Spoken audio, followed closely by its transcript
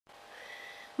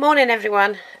Morning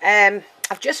everyone.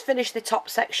 I've just finished the top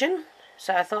section,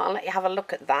 so I thought I'll let you have a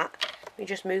look at that. Let me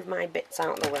just move my bits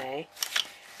out of the way.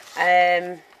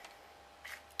 And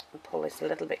pull this a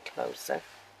little bit closer.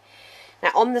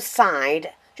 Now on the side, do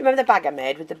you remember the bag I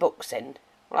made with the books in?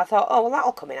 Well, I thought, oh well,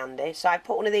 that'll come in handy. So I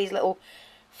put one of these little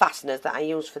fasteners that I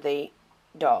use for the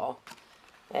door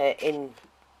in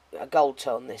a gold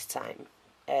tone this time,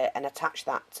 and attach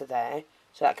that to there,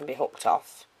 so that can be hooked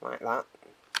off like that.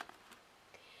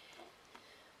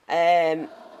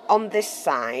 On this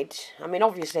side, I mean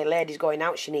obviously a lady's going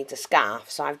out, she needs a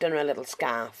scarf, so I've done her a little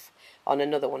scarf on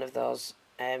another one of those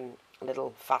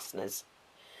little fasteners.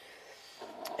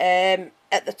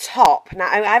 At the top, now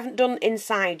I haven't done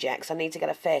inside yet because I need to get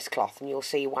a face cloth, and you'll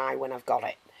see why when I've got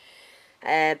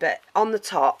it. But on the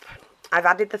top, I've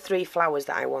added the 3 flowers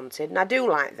that I wanted, and I do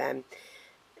like them.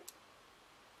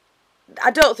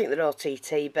 I don't think they're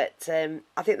OTT, but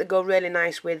I think they go really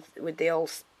nice with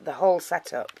the whole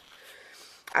setup.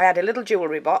 I had a little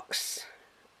jewellery box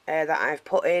that I've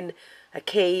put in a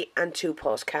key and 2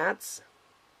 postcards.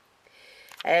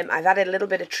 I've added a little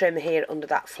bit of trim here under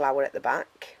that flower at the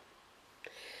back.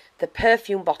 The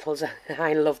perfume bottles,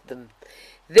 I loved them.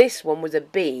 This one was a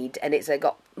bead, and it's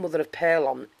got mother of pearl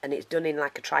on, and it's done in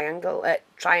like a triangle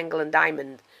and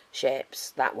diamond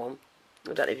shapes. That one,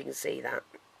 I don't know if you can see that.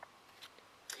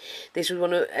 This was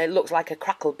one. It looks like a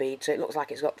crackle bead, so it looks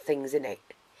like it's got things in it,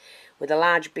 with a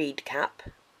large bead cap,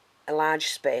 a large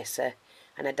spacer,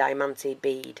 and a diamante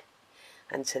bead.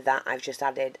 And to that, I've just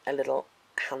added a little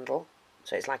handle,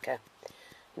 so it's like a,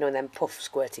 you know, them puff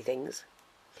squirty things.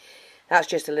 That's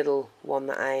just a little one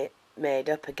that I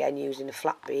made up again using a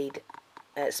flat bead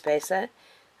spacer,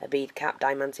 a bead cap,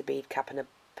 diamante bead cap, and a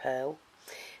pearl.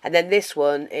 And then this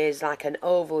one is like an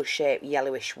oval shaped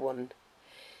yellowish one,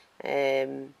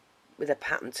 with a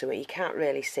pattern to it. You can't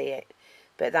really see it,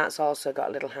 but that's also got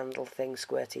a little handle thing,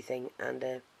 squirty thing, and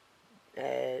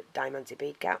a diamante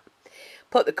bead cap.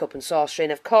 Put the cup and saucer in.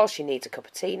 Of course she needs a cup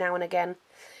of tea now and again.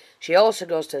 She also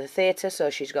goes to the theatre, so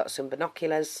she's got some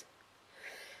binoculars.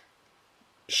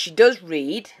 She does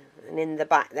read, and in the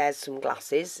back there's some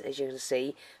glasses, as you can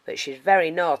see, but she's very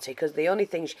naughty because the only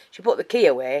thing, she put the key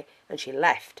away and she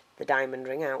left the diamond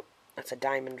ring out. That's a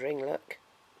diamond ring, look.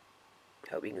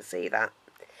 Hope you can see that.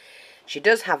 She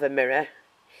does have a mirror,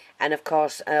 and of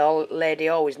course an old lady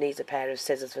always needs a pair of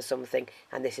scissors for something,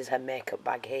 and this is her makeup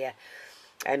bag here.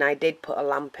 And I did put a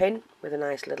lamp in with a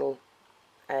nice little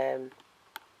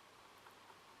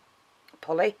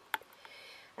pulley,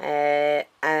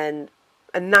 and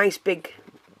a nice big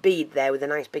bead there with a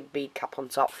nice big bead cap on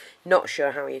top. Not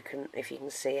sure how you can, if you can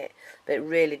see it, but it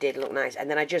really did look nice. And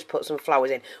then I just put some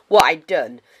flowers in. What I'd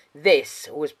done, this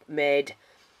was made,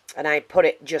 and I put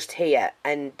it just here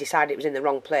and decided it was in the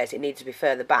wrong place. It needs to be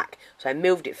further back, so I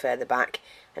moved it further back,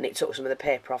 and it took some of the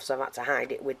paper off, so I've had to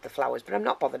hide it with the flowers, but I'm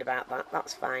not bothered about that.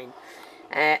 That's fine.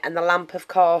 And the lamp, of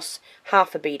course,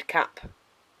 half a bead cap,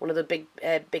 one of the big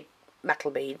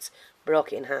metal beads,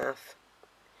 broke it in half,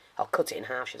 or cut it in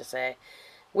half, should I say,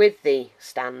 with the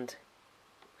stand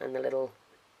and the little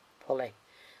pulley,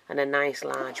 and a nice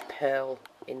large pearl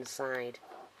inside.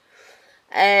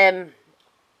 And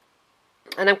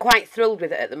I'm quite thrilled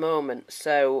with it at the moment.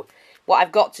 So what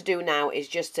I've got to do now is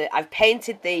just to, I've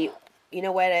painted the, you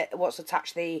know where what's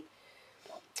attached the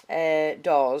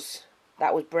doors,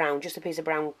 that was brown, just a piece of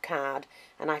brown card,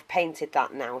 and I've painted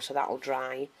that now, so that'll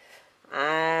dry.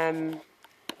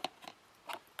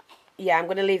 Yeah, I'm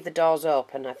going to leave the doors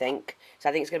open, I think. So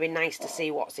I think it's going to be nice to see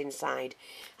what's inside.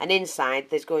 And inside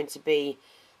there's going to be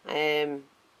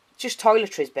just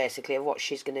toiletries, basically, of what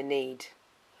she's going to need.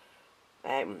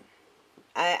 And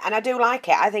I do like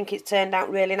it. I think it's turned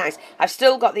out really nice. I've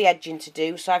still got the edging to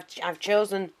do, so I've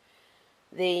chosen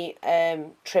the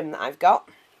trim that I've got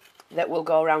that will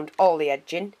go around all the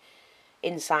edging,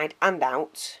 inside and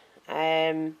out.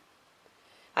 And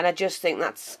I just think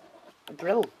that's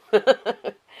brilliant.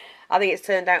 I think it's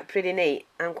turned out pretty neat.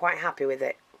 I'm quite happy with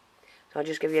it. So I'll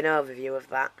just give you an overview of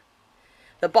that.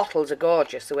 The bottles are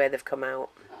gorgeous, the way they've come out.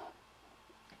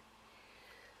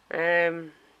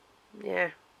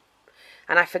 Yeah.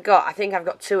 And I forgot, I think I've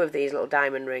got 2 of these little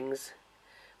diamond rings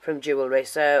from jewellery.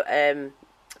 So,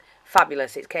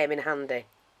 fabulous. It came in handy.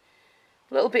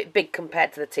 A little bit big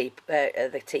compared to the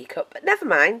teacup, but never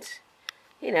mind.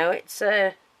 You know, it's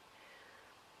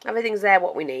everything's there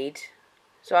what we need.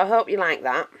 So I hope you like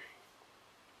that.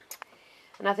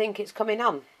 And I think it's coming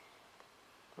on.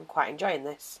 I'm quite enjoying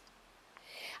this.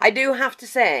 I do have to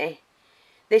say,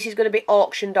 this is going to be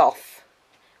auctioned off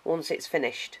once it's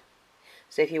finished.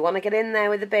 So if you want to get in there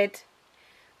with a bid,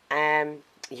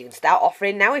 you can start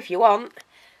offering now if you want.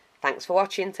 Thanks for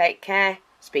watching. Take care.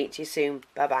 Speak to you soon.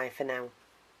 Bye bye for now.